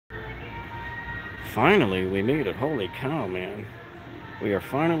Finally, we made it. Holy cow, man. We are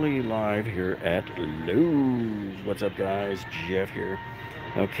finally live here at Lowe's. What's up, guys? Jeff here.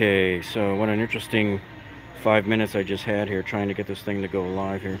 Okay, so what an interesting 5 minutes I just had here trying to get this thing to go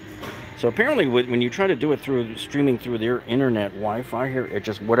live here. So apparently when you try to do it through streaming through their internet Wi-Fi here, it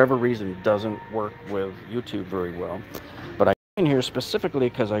just, whatever reason, doesn't work with YouTube very well. But I came in here specifically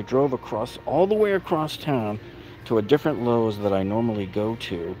because I drove all the way across town to a different Lowe's that I normally go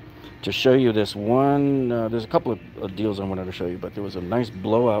to show you this one. There's a couple of deals I wanted to show you, but there was a nice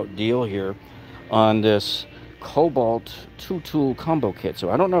blowout deal here on this Kobalt 2-tool combo kit. So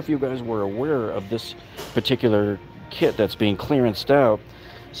I don't know if you guys were aware of this particular kit that's being clearanced out.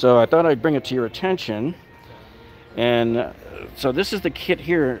 So I thought I'd bring it to your attention. And so this is the kit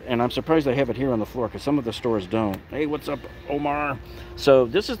here, and I'm surprised they have it here on the floor because some of the stores don't. Hey, what's up, Omar? So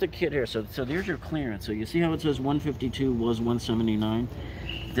this is the kit here. So there's your clearance. So you see how it says 152 was 179?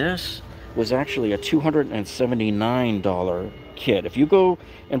 This was actually a $279 kit. If you go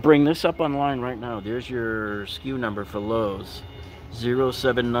and bring this up online right now, there's your SKU number for Lowe's,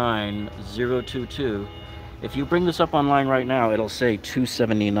 079022. If you bring this up online right now, it'll say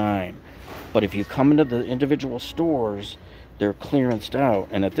 $279. But if you come into the individual stores, they're clearanced out.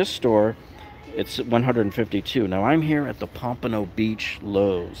 And at this store, it's $152. Now, I'm here at the Pompano Beach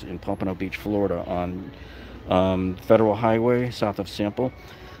Lowe's in Pompano Beach, Florida, on Federal Highway, south of Sample.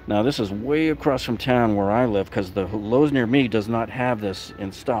 Now, this is way across from town where I live because the Lowe's near me does not have this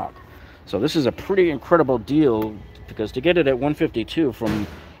in stock. So this is a pretty incredible deal because to get it at $152 from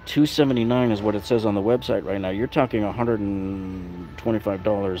 $279 is what it says on the website right now. You're talking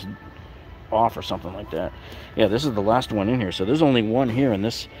 $125 off or something like that. Yeah, this is the last one in here. So there's only one here in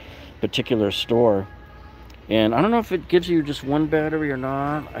this particular store. And I don't know if it gives you just one battery or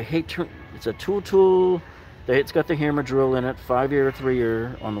not. It's a tool. It's got the hammer drill in it, 5-year,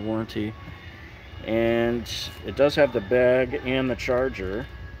 3-year on the warranty. And it does have the bag and the charger.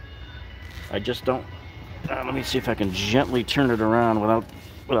 I just don't... let me see if I can gently turn it around without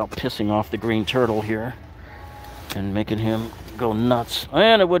pissing off the green turtle here and making him go nuts.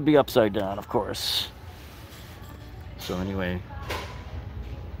 And it would be upside down, of course. So anyway...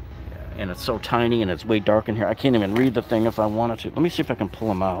 and it's so tiny and it's way dark in here. I can't even read the thing if I wanted to. Let me see if I can pull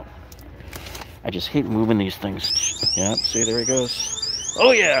them out. I just hate moving these things. Yep, see, there he goes.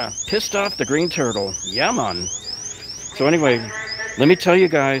 Oh yeah, pissed off the green turtle. Yeah, man. So anyway, let me tell you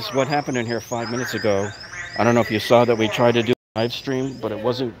guys what happened in here 5 minutes ago. I don't know if you saw that we tried to do a live stream, but it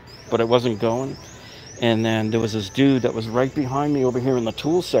wasn't going. And then there was this dude that was right behind me over here in the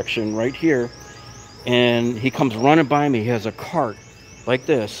tool section right here. And he comes running by me. He has a cart like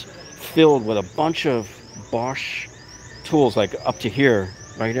this filled with a bunch of Bosch tools, like up to here,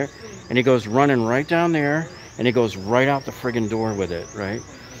 right there. And he goes running right down there, and he goes right out the friggin' door with it, right?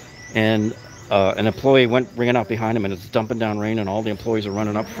 And an employee went ringing out behind him, and it's dumping down rain, and all the employees are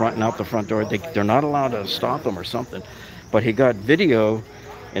running up front and out the front door. They're not allowed to stop him or something. But he got video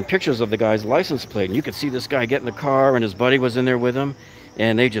and pictures of the guy's license plate, and you could see this guy get in the car, and his buddy was in there with him,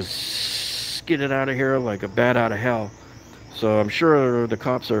 and they just skidded out of here like a bat out of hell. So I'm sure the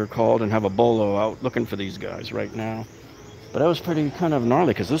cops are called and have a bolo out looking for these guys right now. But that was pretty kind of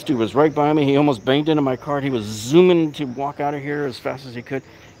gnarly because this dude was right by me. He almost banged into my car. He was zooming to walk out of here as fast as he could.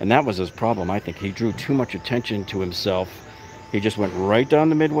 And that was his problem, I think. He drew too much attention to himself. He just went right down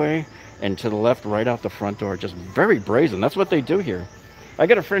the midway and to the left, right out the front door. Just very brazen. That's what they do here. I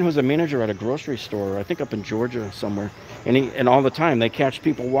got a friend who's a manager at a grocery store, I think up in Georgia somewhere. And all the time they catch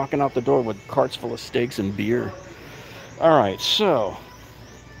people walking out the door with carts full of steaks and beer. All right, so...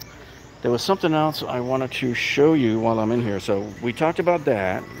 there was something else I wanted to show you while I'm in here. So we talked about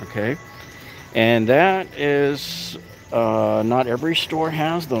that, okay? And that is, not every store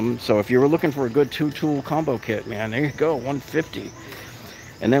has them. So if you were looking for a good 2-tool combo kit, man, there you go, $150.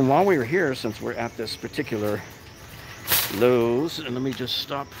 And then while we were here, since we're at this particular Lowe's, and let me just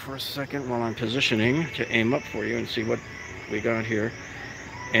stop for a second while I'm positioning to aim up for you and see what we got here.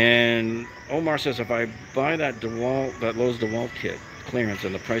 And Omar says if I buy that Lowe's Dewalt kit, clearance,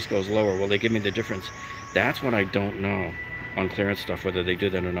 and the price goes lower, will they give me the difference? That's what I don't know on clearance stuff, whether they do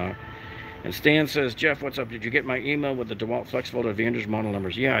that or not. And Stan says, Jeff, what's up? Did you get my email with the Dewalt FlexVolt Advantage model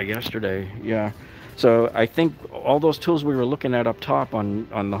numbers? Yeah, yesterday. Yeah. So I think all those tools we were looking at up top on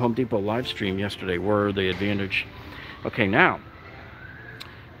the Home Depot live stream yesterday were the Advantage. Okay, now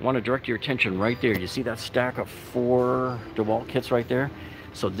I want to direct your attention right there. You see that stack of 4 Dewalt kits right there?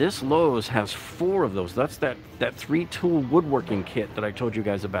 So this Lowe's has 4 of those. That's that 3-tool woodworking kit that I told you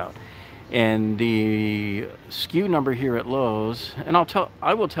guys about. And the SKU number here at Lowe's, and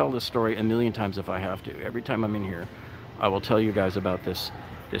I will tell this story a million times if I have to. Every time I'm in here, I will tell you guys about this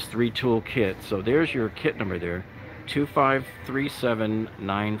this 3-tool kit. So there's your kit number there,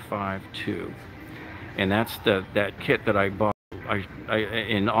 2537952, and that's that kit that I bought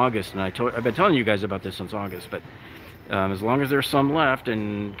in August. And I've been telling you guys about this since August, but as long as there's some left,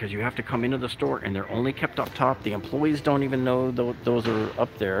 and because you have to come into the store and they're only kept up top, the employees don't even know those are up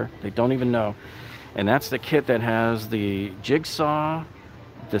there. They don't even know. And that's the kit that has the jigsaw,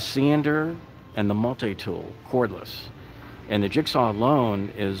 the sander, and the multi-tool cordless. And the jigsaw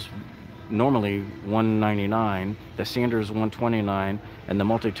alone is normally $199, the sander is $129, and the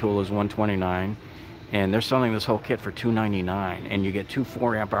multi-tool is $129. And they're selling this whole kit for $299, and you get 2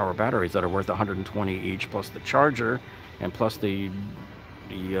 4-amp-hour batteries that are worth $120 each, plus the charger, and plus the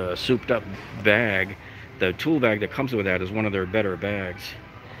souped-up bag. The tool bag that comes with that is one of their better bags,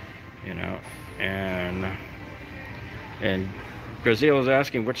 you know. And Grazile is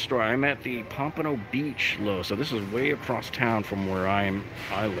asking which store. I'm at the Pompano Beach Lowe's, so this is way across town from where I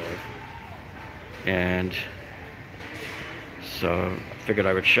live, and so I figured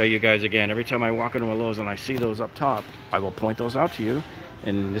I would show you guys again. Every time I walk into a Lowe's and I see those up top, I will point those out to you.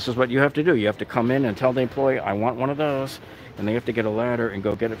 And this is what you have to do. You have to come in and tell the employee, I want one of those. And they have to get a ladder and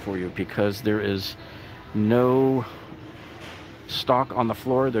go get it for you, because there is no stock on the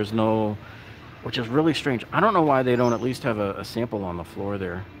floor. There's no, which is really strange. I don't know why they don't at least have a sample on the floor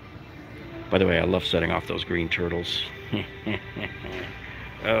there. By the way, I love setting off those green turtles.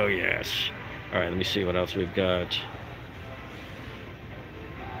 Oh, yes. All right, let me see what else we've got.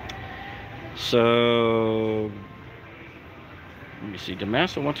 So, let me see.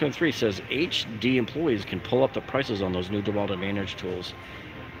 Demaster123 says HD employees can pull up the prices on those new Dewalt Advantage tools.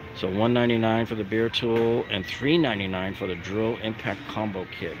 So $199 for the beer tool and $399 for the drill impact combo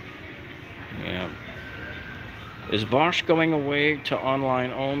kit. Yeah. Is Bosch going away to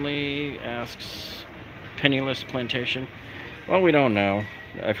online only? Asks Penniless Plantation. Well, we don't know.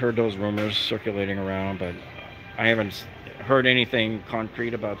 I've heard those rumors circulating around, but I haven't heard anything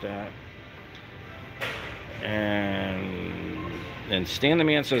concrete about that. And Stan the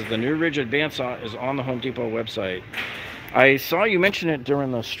Man says the new rigid bandsaw is on the Home Depot website. I saw you mention it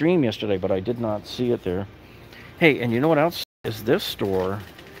during the stream yesterday, but I did not see it there. Hey, and you know what else? Is this store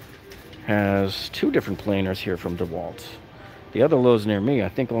has 2 different planers here from Dewalt. The other Lowe's near me, I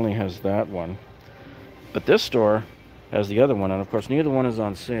think, only has that one. But this store has the other one, and of course neither one is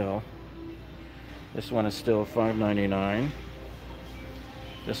on sale. This one is still $5.99.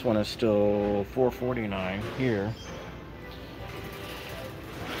 This one is still $4.49 here.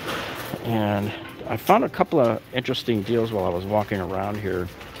 And I found a couple of interesting deals while I was walking around here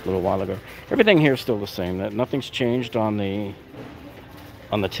a little while ago. Everything here is still the same. Nothing's changed on the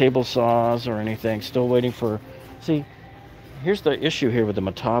table saws or anything. Still waiting for. See, here's the issue here with the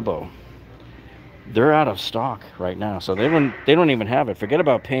Metabo. They're out of stock right now, so they don't even have it. Forget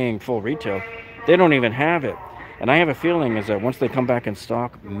about paying full retail. They don't even have it. And I have a feeling is that once they come back in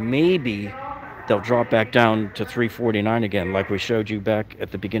stock, maybe they'll drop back down to $349 again, like we showed you back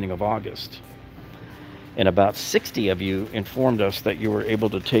at the beginning of August. And about 60 of you informed us that you were able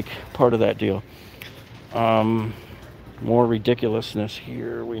to take part of that deal. More ridiculousness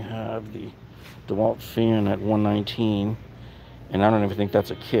here. We have the Dewalt fan at $119, and I don't even think that's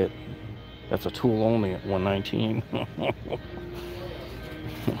a kit. That's a tool only at $119.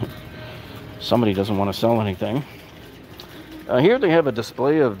 Somebody doesn't want to sell anything. Here they have a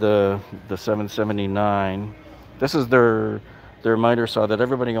display of the 779. This is their miter saw that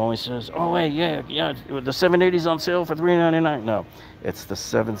everybody always says, oh wait, yeah, the 780's on sale for $399. No, it's the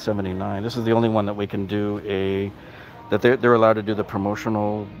 779. This is the only one that we can do that they're allowed to do the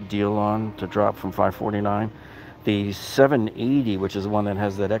promotional deal on, to drop from $549. The 780, which is the one that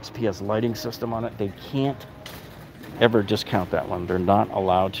has that XPS lighting system on it, they can't ever discount that one. They're not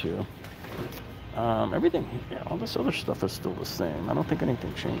allowed to. Everything, yeah, all this other stuff is still the same. I don't think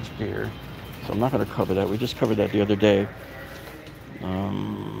anything changed here, so I'm not going to cover that. We just covered that the other day.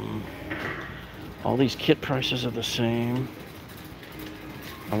 All these kit prices are the same.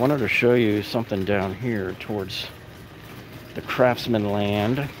 I wanted to show you something down here towards the Craftsman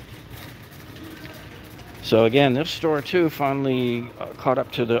land. So again, this store too finally caught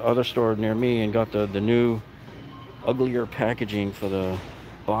up to the other store near me and got the new uglier packaging for the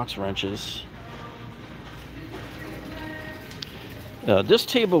box wrenches. This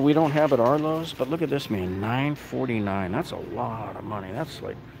table we don't have at our Lowe's, but look at this, man, $9.49. That's a lot of money. That's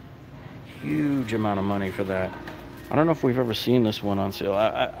like huge amount of money for that. I don't know if we've ever seen this one on sale.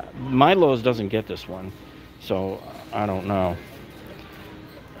 My Lowe's doesn't get this one, so I don't know.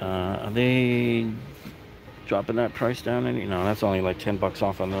 Are they dropping that price down any? No, that's only like $10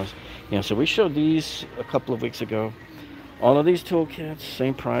 off on those. Yeah, so we showed these a couple of weeks ago. All of these toolkits,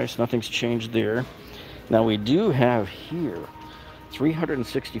 same price, nothing's changed there. Now we do have here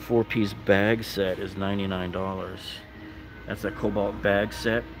 364 piece bag set is $99. That's a Kobalt bag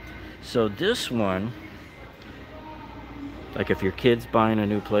set. So this one, like if your kid's buying a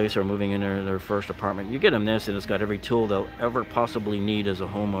new place or moving into their first apartment, you get them this and it's got every tool they'll ever possibly need as a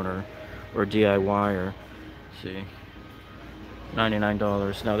homeowner or DIYer. See,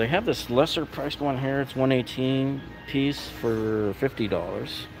 $99. Now they have this lesser priced one here. It's 118 piece for $50.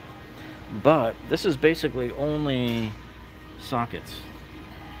 But this is basically only sockets.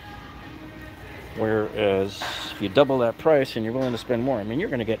 Whereas if you double that price and you're willing to spend more, I mean, you're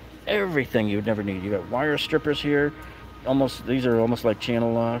going to get everything you'd never need. You got wire strippers here. These are almost like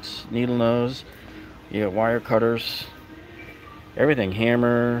channel locks, needle nose. You got wire cutters, everything,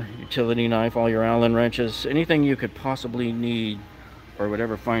 hammer, utility knife, all your Allen wrenches, anything you could possibly need or would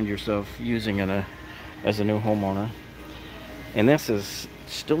ever find yourself using as a new homeowner. And this is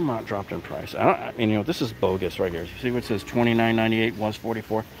still not dropped in price. I mean, you know, this is bogus right here. See what it says $29.98 was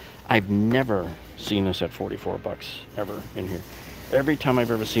 $44. I've never seen this at 44 bucks ever in here. Every time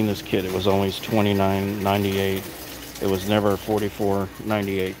I've ever seen this kit, it was always $29.98. It was never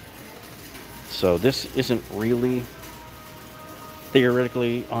 $44.98. So this isn't really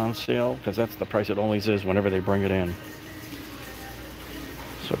theoretically on sale, because that's the price it always is whenever they bring it in.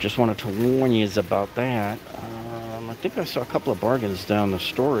 So just wanted to warn you about that. I think I saw a couple of bargains down the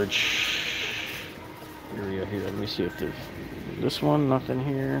storage area here. Let me see if there's this one. Nothing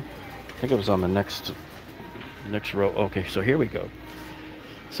here. I think it was on the next row. Okay, so here we go.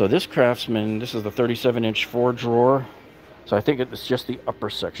 So this Craftsman, this is the 37-inch 4-drawer. So I think it's just the upper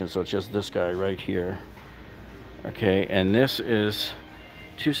section. So it's just this guy right here. Okay, and this is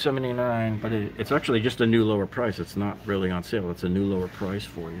 $279, but it's actually just a new lower price. It's not really on sale. It's a new lower price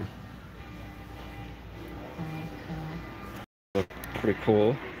for you. Pretty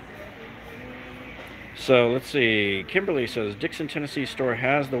cool. So let's see. Kimberly says Dixon, Tennessee store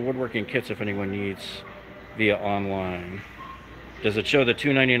has the woodworking kits if anyone needs via online. Does it show the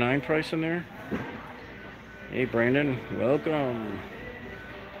 $299 price in there? Hey Brandon, welcome.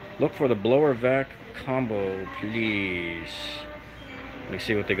 Look for the blower vac combo, please. Let me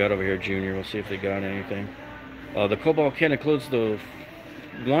see what they got over here, Junior. We'll see if they got anything. The Kobalt kit includes the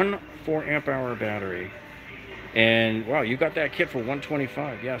 1 4-amp-hour battery. And wow, you got that kit for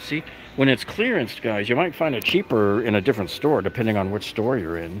 $125. Yeah, see, when it's clearanced, guys, you might find it cheaper in a different store depending on which store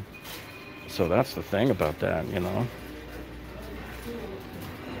you're in. So that's the thing about that, you know.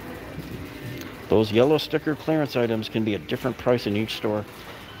 Those yellow sticker clearance items can be a different price in each store.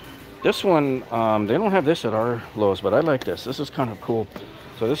 This one, they don't have this at our Lowe's, but I like this. This is kind of cool.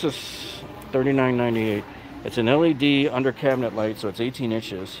 So this is $39.98. It's an LED under cabinet light, so it's 18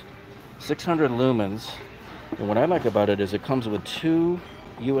 inches, 600 lumens. And what I like about it is it comes with 2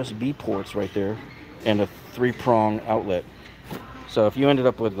 USB ports right there and a 3-prong outlet. So if you ended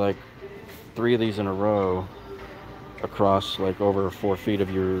up with like 3 of these in a row across like over 4 feet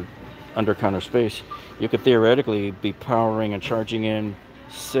of your under counter space, you could theoretically be powering and charging in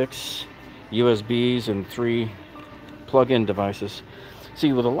 6 USBs and 3 plug-in devices.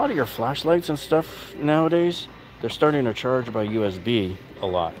 See, with a lot of your flashlights and stuff nowadays, they're starting to charge by USB a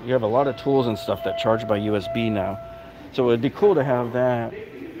lot. You have a lot of tools and stuff that charge by USB now. So it'd be cool to have that.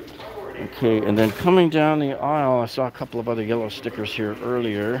 Okay, and then coming down the aisle, I saw a couple of other yellow stickers here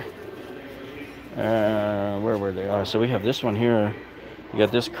earlier. Where were they? So we have this one here. You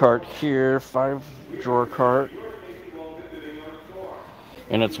got this cart here, 5-drawer cart.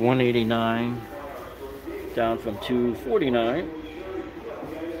 And it's $189, down from $249.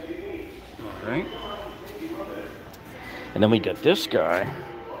 All right. And then we get this guy.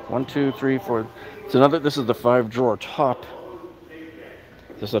 1, 2, 3, 4. It's another. This is the 5-drawer top.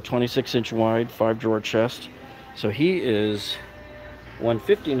 This is a 26-inch wide 5-drawer chest. So he is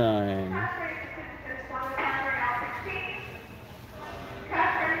 $159.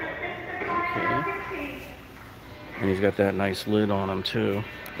 Okay. And he's got that nice lid on him too.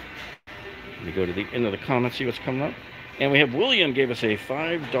 Let me go to the end of the comments, see what's coming up. And we have William gave us a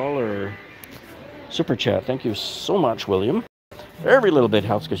 $5 super chat. Thank you so much, William. Every little bit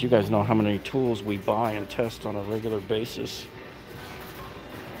helps because you guys know how many tools we buy and test on a regular basis.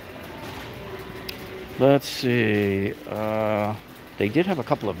 Let's see. They did have a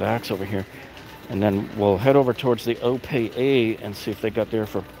couple of vacs over here. And then we'll head over towards the OPA and see if they got there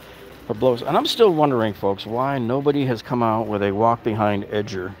for blows. And I'm still wondering, folks, why nobody has come out with a walk-behind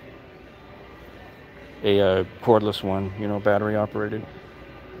edger. A cordless one, you know, battery operated.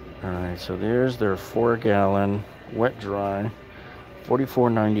 Alright, so there's their 4-gallon wet dry,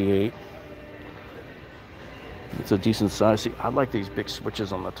 $44.98. It's a decent size. See, I like these big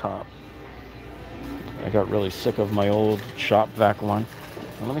switches on the top. I got really sick of my old shop vac one.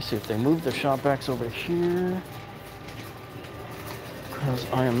 Now, let me see if they move the shop vacs over here. Because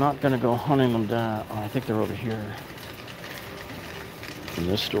I am not going to go hunting them down. Oh, I think they're over here in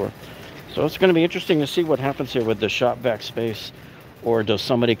this store. So it's going to be interesting to see what happens here with the shop vac space. Or does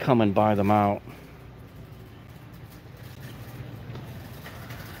somebody come and buy them out?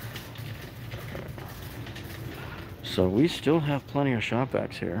 So we still have plenty of shop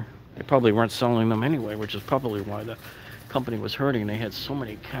vacs here. They probably weren't selling them anyway, which is probably why the company was hurting. They had so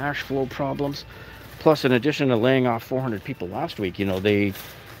many cash flow problems. Plus, in addition to laying off 400 people last week, you know, they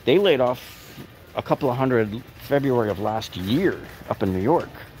laid off a couple of hundred February of last year up in New York.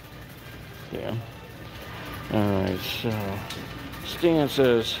 Yeah. All right, so Stan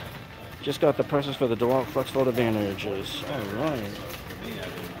says, just got the prices for the Dewalt Flex Photo Advantages. All right.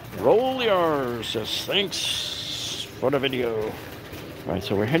 Roll the R says, thanks for the video. All right,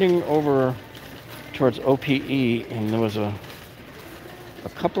 so we're heading over towards OPE, and there was a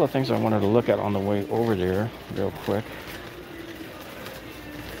couple of things I wanted to look at on the way over there real quick.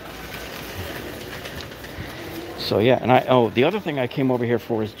 So yeah, and the other thing I came over here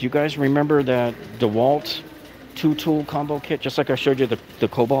for is, do you guys remember that Dewalt 2-tool combo kit, just like I showed you the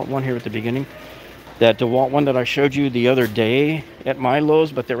Kobalt one here at the beginning? That Dewalt one that I showed you the other day at my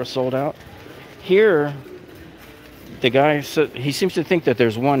Lowe's, but they were sold out. Here, the guy said he seems to think that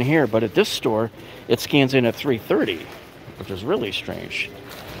there's one here, but at this store, it scans in at 330, which is really strange.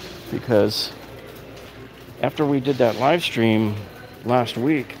 Because after we did that live stream last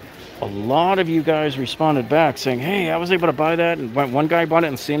week, a lot of you guys responded back saying, hey, I was able to buy that. And one guy bought it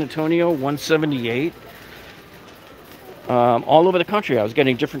in San Antonio, 178. All over the country, I was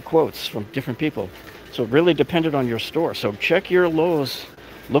getting different quotes from different people. So it really depended on your store. So check your Lowe's,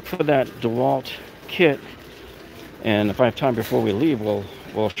 look for that Dewalt kit. And if I have time before we leave,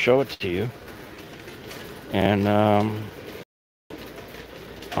 we'll show it to you. And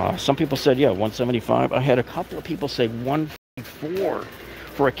some people said, yeah, 175. I had a couple of people say 144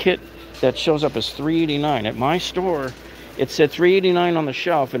 for a kit that shows up as 389. At my store, it said 389 on the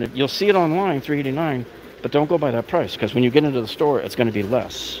shelf, and you'll see it online, 389, but don't go by that price, because when you get into the store, it's going to be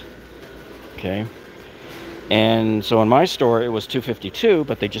less. Okay? And so in my store, it was 252,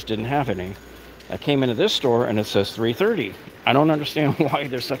 but they just didn't have any. I came into this store, and it says 330. I don't understand why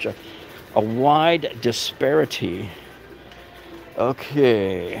there's such a wide disparity.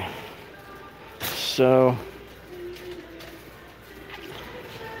 Okay, so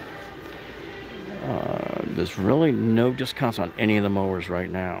there's really no discounts on any of the mowers right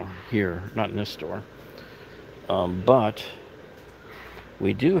now here, not in this store. But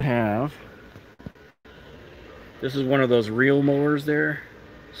we do have, this is one of those real mowers there,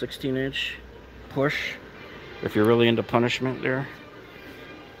 16-inch push, if you're really into punishment there.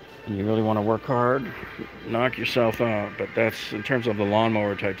 And you really want to work hard, knock yourself out. But that's, in terms of the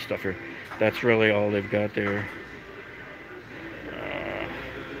lawnmower type stuff here, that's really all they've got there.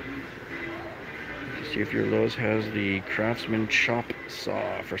 See if your Lowe's has the Craftsman chop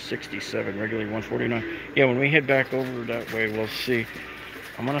saw for $67, regularly $149. Yeah, when we head back over that way, we'll see.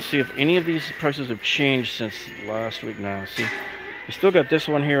 I'm going to see if any of these prices have changed since last week now. See, we still got this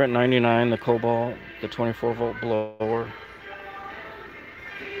one here at $99, the Kobalt, the 24-volt blower.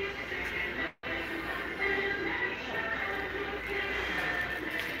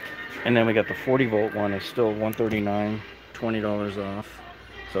 And then we got the 40-volt one. It's still $139, $20 off.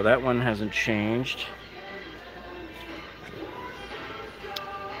 So that one hasn't changed.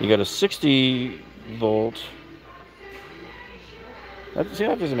 You got a 60-volt. See,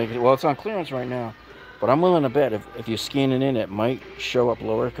 that doesn't make it. Well, it's on clearance right now. But I'm willing to bet if you scan it in, it might show up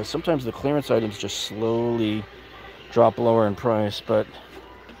lower. Because sometimes the clearance items just slowly drop lower in price. But,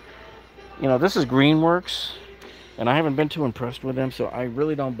 you know, this is Greenworks. And I haven't been too impressed with them, so I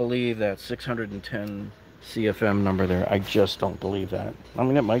really don't believe that 610 CFM number there. I just don't believe that. I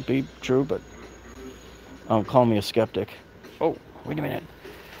mean, it might be true, but call me a skeptic. Oh, wait a minute.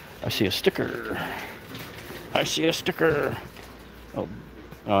 I see a sticker. I see a sticker. Oh,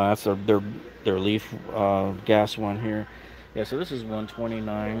 that's their leaf gas one here. Yeah, so this is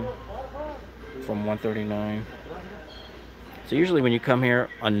 129 from 139. So usually when you come here,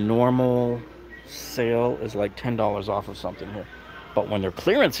 a normal sale is like $10 off of something here, but when they're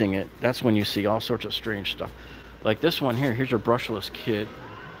clearancing it, that's when you see all sorts of strange stuff. Like this one here, here's your brushless kit,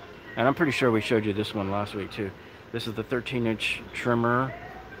 and I'm pretty sure we showed you this one last week too. This is the 13-inch trimmer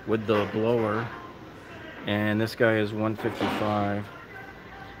with the blower, and this guy is $155.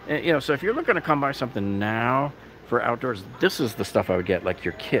 And, you know, so if you're looking to come buy something now for outdoors, this is the stuff I would get, like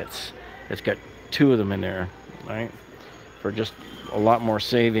your kits. It's got two of them in there. right? For just a lot more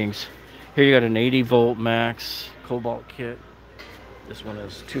savings. Here you got an 80 volt max Kobalt kit. This one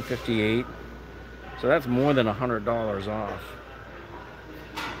is $258. So that's more than $100 off.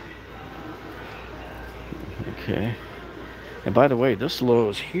 Okay. And by the way, this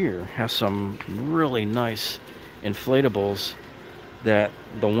Lowe's here has some really nice inflatables that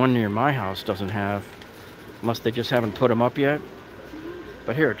the one near my house doesn't have, unless they just haven't put them up yet.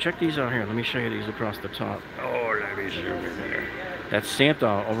 But here, check these out here. Let me show you these across the top. Oh, let me zoom in there. That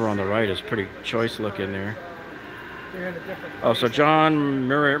Santa over on the right is pretty choice looking there. Oh, so John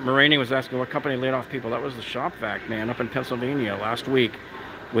Moraney was asking what company laid off people. That was the Shop Vac, man, up in Pennsylvania last week.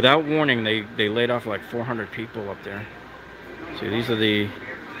 Without warning, they laid off like 400 people up there. See, these are the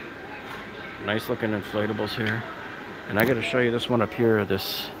nice looking inflatables here. And I got to show you this one up here.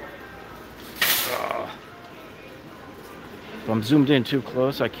 This, if I'm zoomed in too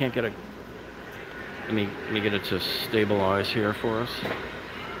close, I can't get a. Let me get it to stabilize here for us.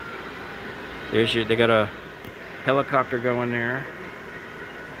 There's they got a helicopter going there.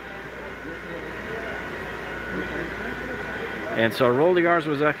 And so Rolly R's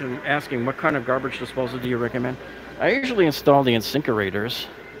was asking, what kind of garbage disposal do you recommend? I usually install the incinerators,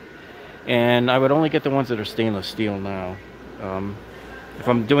 and I would only get the ones that are stainless steel now. If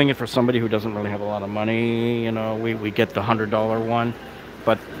I'm doing it for somebody who doesn't really have a lot of money, you know, we get the $100 one,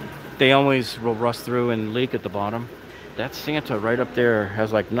 but they always will rust through and leak at the bottom. That Santa right up there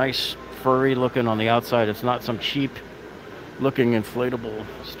has like nice furry looking on the outside. It's not some cheap looking inflatable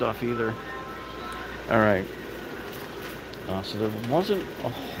stuff either. All right. So there wasn't a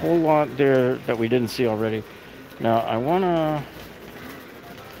whole lot there that we didn't see already. Now I want to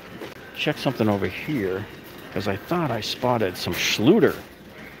check something over here because I thought I spotted some Schluter.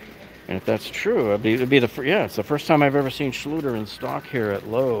 And if that's true, it'd be it's the first time I've ever seen Schluter in stock here at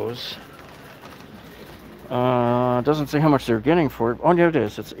Lowe's. It doesn't say how much they're getting for it. Oh, yeah, it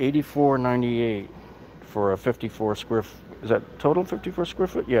is. It's $84.98 for a 54 square. Is that total 54 square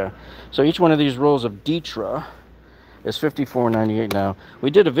foot? Yeah. So each one of these rolls of Detra is $54.98 now. We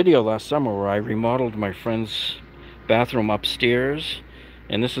did a video last summer where I remodeled my friend's bathroom upstairs,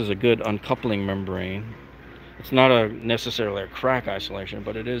 and this is a good uncoupling membrane. It's not necessarily a crack isolation,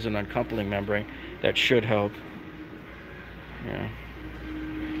 but it is an uncoupling membrane that should help. Yeah.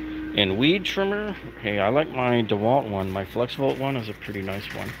 And weed trimmer, hey, I like my Dewalt one. My Flex Volt one is a pretty nice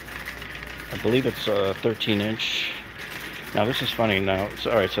one. I believe it's a 13-inch. Now this is funny. Now,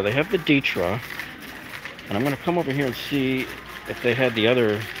 all right, so they have the Detra. And I'm going to come over here and see if they had the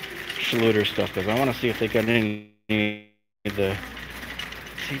other Schluter stuff, because I want to see if they got any of the.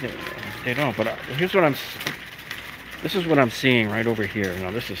 See, they don't. But here's what this is what I'm seeing right over here.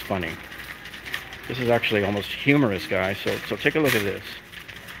 Now this is funny. This is actually almost humorous, guys. So take a look at this.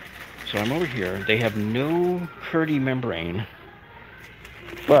 So I'm over here. They have no Curdy membrane,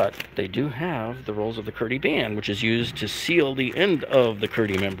 but they do have the rolls of the Curdy band, which is used to seal the end of the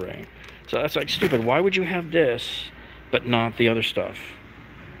Curdy membrane. So that's like stupid. Why would you have this, but not the other stuff?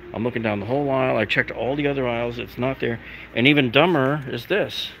 I'm looking down the whole aisle. I checked all the other aisles. It's not there. And even dumber is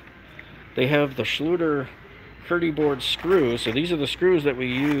this. They have the Schluter Curdy board screws. So these are the screws that we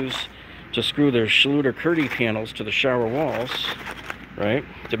use to screw their Schluter Curdy panels to the shower walls, right?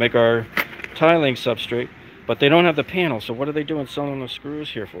 To make our tiling substrate. But they don't have the panel. So what are they doing selling the screws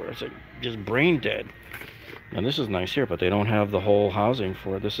here for? It's like just brain dead. Now this is nice here, but they don't have the whole housing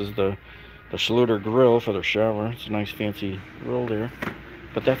for it. This is the Schluter grill for their shower. It's a nice fancy grill there.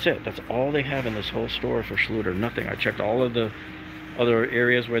 But that's it. That's all they have in this whole store for Schluter. Nothing. I checked all of the other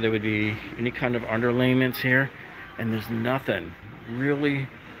areas where there would be any kind of underlayments here, and there's nothing. Really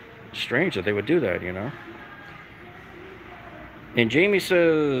strange that they would do that, you know. And Jamie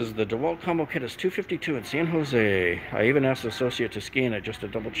says the Dewalt combo kit is $252 in San Jose. I even asked the associate to scan it just to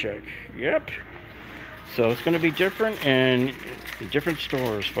double check. Yep. So it's going to be different in different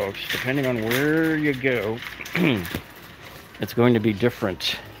stores, folks. Depending on where you go, it's going to be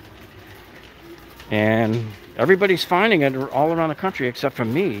different. And everybody's finding it all around the country except for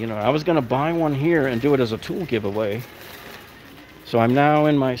me. You know, I was going to buy one here and do it as a tool giveaway. So I'm now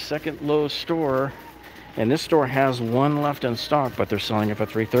in my second Lowe's store, and this store has one left in stock, but they're selling it for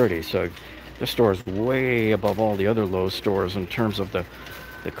 $330. So this store is way above all the other Lowe's stores in terms of the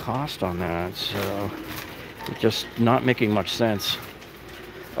cost on that. So it's just not making much sense.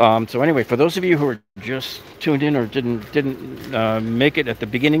 So anyway, for those of you who are just tuned in or didn't make it at the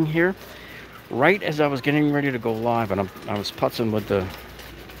beginning here, right as I was getting ready to go live, and I was putzing with the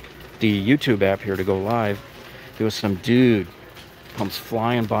YouTube app here to go live, there was some dude comes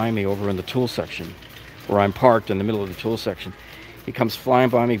flying by me over in the tool section where I'm parked in the middle of the tool section. He comes flying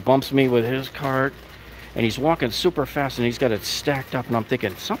by me, bumps me with his cart, and he's walking super fast, and he's got it stacked up, and I'm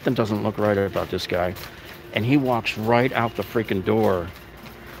thinking, something doesn't look right about this guy. And he walks right out the freaking door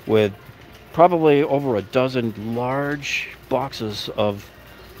with probably over a dozen large boxes of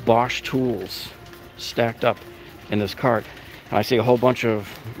Bosch tools stacked up in this cart. And I see a whole bunch of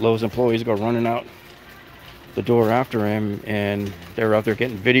Lowe's employees go running out the door after him, and they're out there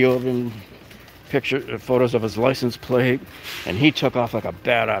getting video of him, photos of his license plate, and he took off like a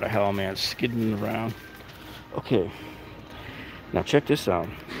bat out of hell, man, skidding around. Okay, now check this out.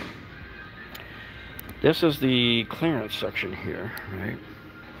 This is the clearance section here, right?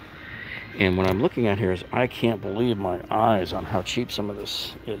 And what I'm looking at here is, I can't believe my eyes on how cheap some of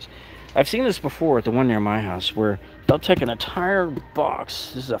this is. I've seen this before at the one near my house, where they'll take an entire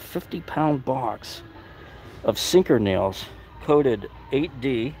box, this is a 50-pound box, of sinker nails coated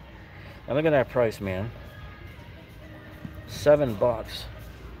 8D. And look at that price, man. $7.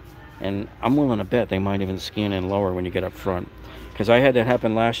 And I'm willing to bet they might even scan in lower when you get up front. Because I had that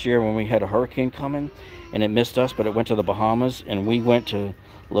happen last year when we had a hurricane coming, and it missed us, but it went to the Bahamas, and we went to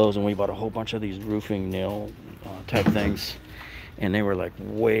Lowe's and we bought a whole bunch of these roofing nail type things, and they were like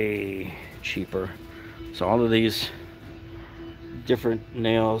way cheaper. So all of these different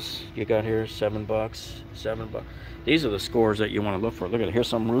nails you got here, $7, $7. These are the scores that you want to look for. Look at it. Here's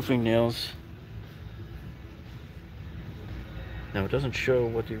some roofing nails. Now it doesn't show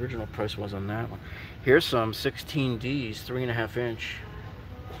what the original price was on that one. Here's some 16Ds, 3.5 inch,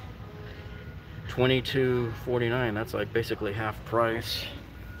 $22.49. That's like basically half price.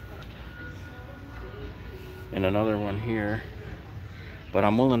 And another one here. But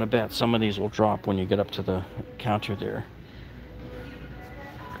I'm willing to bet some of these will drop when you get up to the counter there.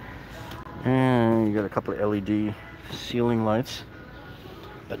 And you got a couple of LED ceiling lights,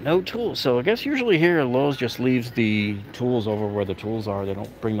 but no tools. So I guess usually here Lowe's just leaves the tools over where the tools are. They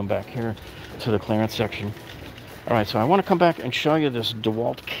don't bring them back here to the clearance section. All right, so I want to come back and show you this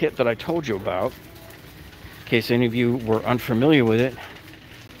Dewalt kit that I told you about, in case any of you were unfamiliar with it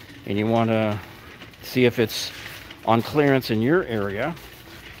and you want to see if it's on clearance in your area.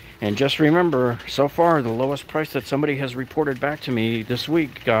 And just remember, so far the lowest price that somebody has reported back to me this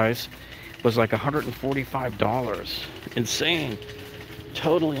week, guys, was like $145. Insane.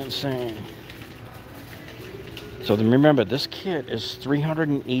 Totally insane. So then remember, this kit is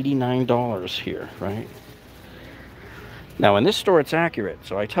 $389 here, right? Now in this store it's accurate.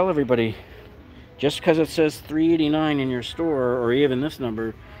 So I tell everybody, just because it says $389 in your store, or even this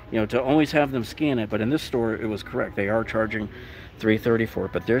number, you know, to always have them scan it. But in this store it was correct. They are charging $330 for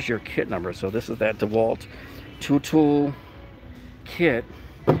it. But there's your kit number. So this is that Dewalt 2-tool kit.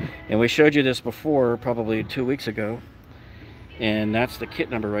 And we showed you this before, probably 2 weeks ago. And that's the kit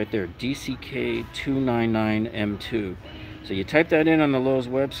number right there, DCK299M2. So you type that in on the Lowe's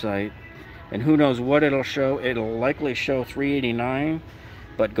website, and who knows what it'll show. It'll likely show $389,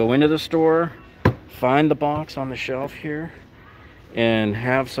 but go into the store, find the box on the shelf here, and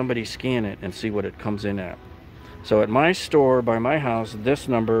have somebody scan it and see what it comes in at. So at my store by my house, this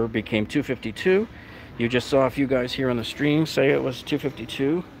number became $252. You just saw a few guys here on the stream say it was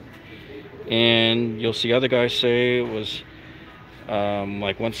 $252, and you'll see other guys say it was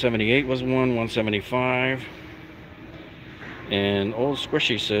like $178 was one, $175. And Old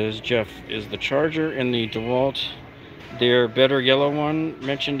Squishy says, Jeff, is the charger in the Dewalt their better yellow one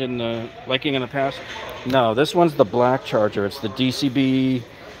mentioned in the liking in the past? No, this one's the black charger. It's the DCB,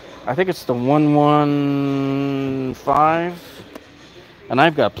 I think it's the 115. And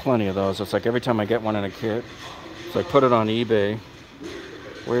I've got plenty of those. It's like every time I get one in a kit, so I put it on eBay.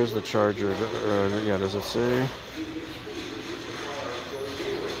 Where's the charger? Yeah, does it say?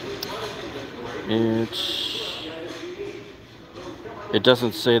 It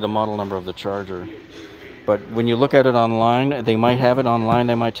doesn't say the model number of the charger. But when you look at it online, they might have it online,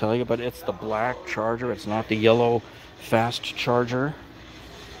 they might tell you, but it's the black charger. It's not the yellow fast charger.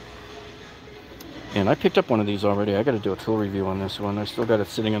 And I picked up one of these already. I got to do a tool review on this one. I still got it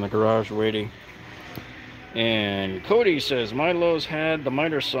sitting in the garage waiting. And Cody says, my Lowe's had the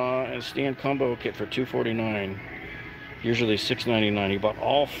miter saw and stand combo kit for $249. Usually $6.99. He bought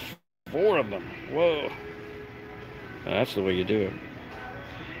all 4 of them. Whoa. That's the way you do it.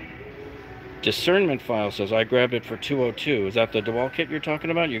 Discernment File says, I grabbed it for $202. Is that the Dewalt kit you're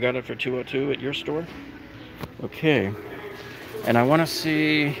talking about? You got it for $202 at your store? Okay. And I want to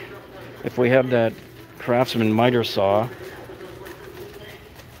see if we have that Craftsman miter saw.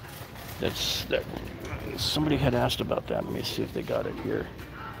 That somebody had asked about that. Let me see if they got it here.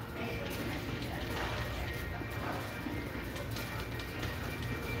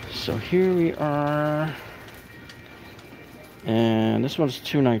 So here we are. And this one's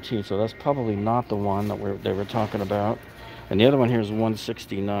 $219, so that's probably not the one that they were talking about. And the other one here is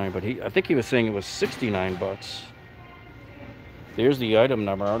 $169, but I think he was saying it was 69 bucks. There's the item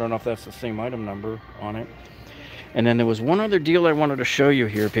number. I don't know if that's the same item number on it. And then there was one other deal I wanted to show you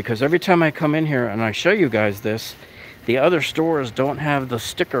here, because every time I come in here and I show you guys this, the other stores don't have the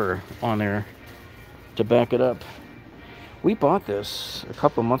sticker on there to back it up. We bought this a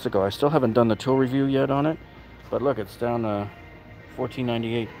couple of months ago. I still haven't done the tool review yet on it, but look, it's down to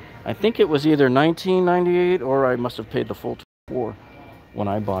 $14.98. I think it was either $19.98 or I must have paid the full $4 when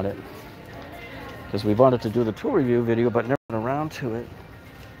I bought it, because we bought it to do the tool review video but never got around to it.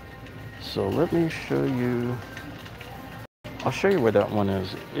 So let me show you. I'll show you where that one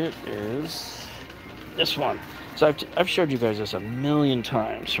is. It is this one. So I've showed you guys this a million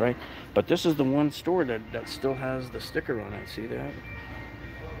times, right? But this is the one store that still has the sticker on it. See that?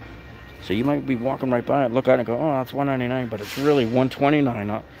 So you might be walking right by it, look at it and go, oh, that's $1.99, but it's really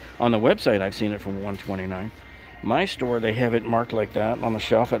 $1.29. On the website, I've seen it for $1.29. My store, they have it marked like that on the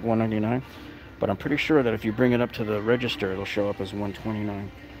shelf at $1.99. But I'm pretty sure that if you bring it up to the register, it'll show up as $1.29.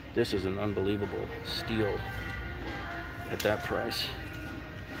 This is an unbelievable steal at that price.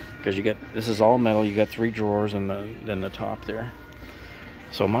 Because you get, this is all metal, you got 3 drawers and then the top there.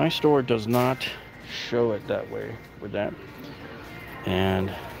 So my store does not show it that way with that.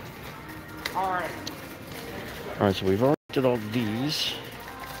 And all right, so we've already did all these.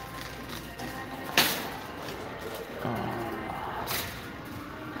 I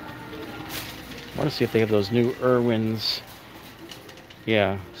want to see if they have those new Irwins.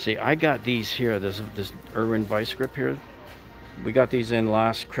 Yeah, see, I got these here, this Irwin vice grip here. We got these in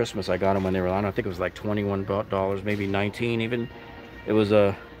last Christmas. I got them when they were on. I think it was like $21, maybe 19 even. It was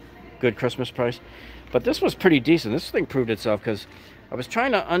a good Christmas price. But this was pretty decent. This thing proved itself, because I was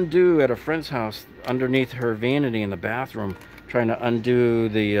trying to undo at a friend's house underneath her vanity in the bathroom, trying to undo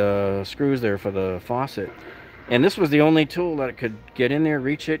the screws there for the faucet. And this was the only tool that could get in there,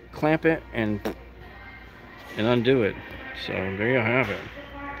 reach it, clamp it, and undo it. So there you have it.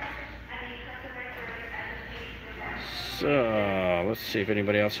 So let's see if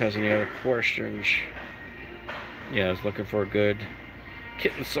anybody else has any other questions. Yeah, I was looking for a good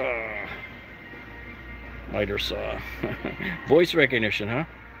kitten saw, miter saw. Voice recognition, huh?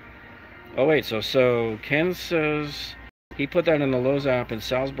 Oh wait, so Ken says he put that in the Lowe's app in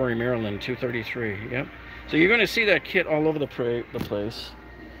Salisbury, Maryland, 233. Yep. So you're going to see that kit all over the place,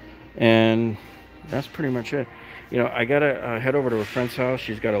 and that's pretty much it. You know, I gotta head over to a friend's house.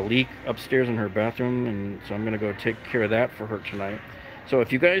 She's got a leak upstairs in her bathroom, and so I'm gonna go take care of that for her tonight. So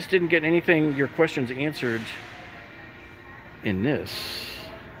if you guys didn't get anything, your questions answered in this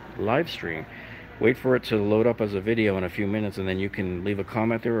live stream, wait for it to load up as a video in a few minutes, and then you can leave a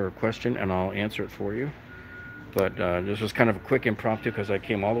comment there or a question, and I'll answer it for you. But this was kind of a quick impromptu, because I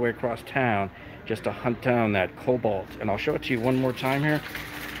came all the way across town just to hunt down that Kobalt, and I'll show it to you one more time here.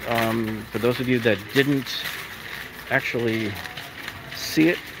 For those of you that didn't actually see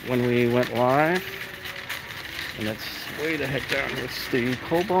it when we went live, and it's way the heck down. It's the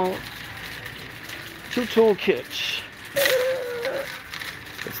Kobalt 2-tool kit.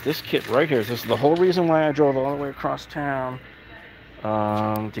 It's this kit right here. This is the whole reason why I drove all the way across town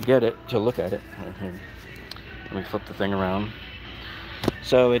to get it, to look at it. Let me flip the thing around.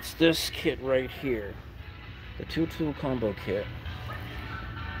 So it's this kit right here, the 2-tool combo kit.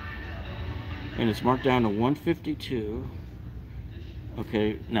 And it's marked down to $152.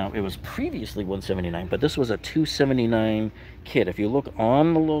 Okay, now it was previously $179, but this was a $279 kit. If you look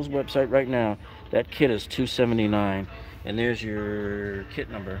on the Lowe's website right now, that kit is $279, and there's your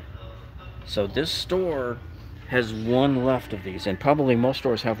kit number. So this store has one left of these, and probably most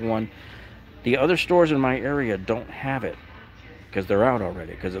stores have one. The other stores in my area don't have it, because they're out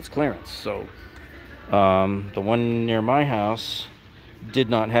already, because it's clearance. So the one near my house did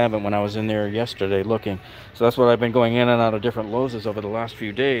not have it when I was in there yesterday looking. So that's what I've been going in and out of different Lowe's over the last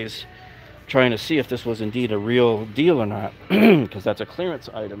few days, trying to see if this was indeed a real deal or not, because that's a clearance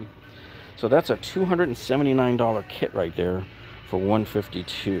item. So that's a $279 kit right there for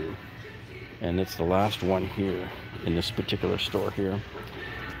 $152, and it's the last one here in this particular store here.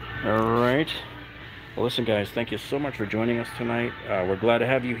 All right, well listen guys, thank you so much for joining us tonight. We're glad to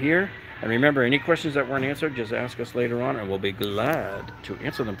have you here. And remember, any questions that weren't answered, just ask us later on, and we'll be glad to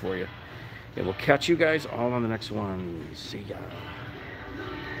answer them for you. And we'll catch you guys all on the next one. See ya.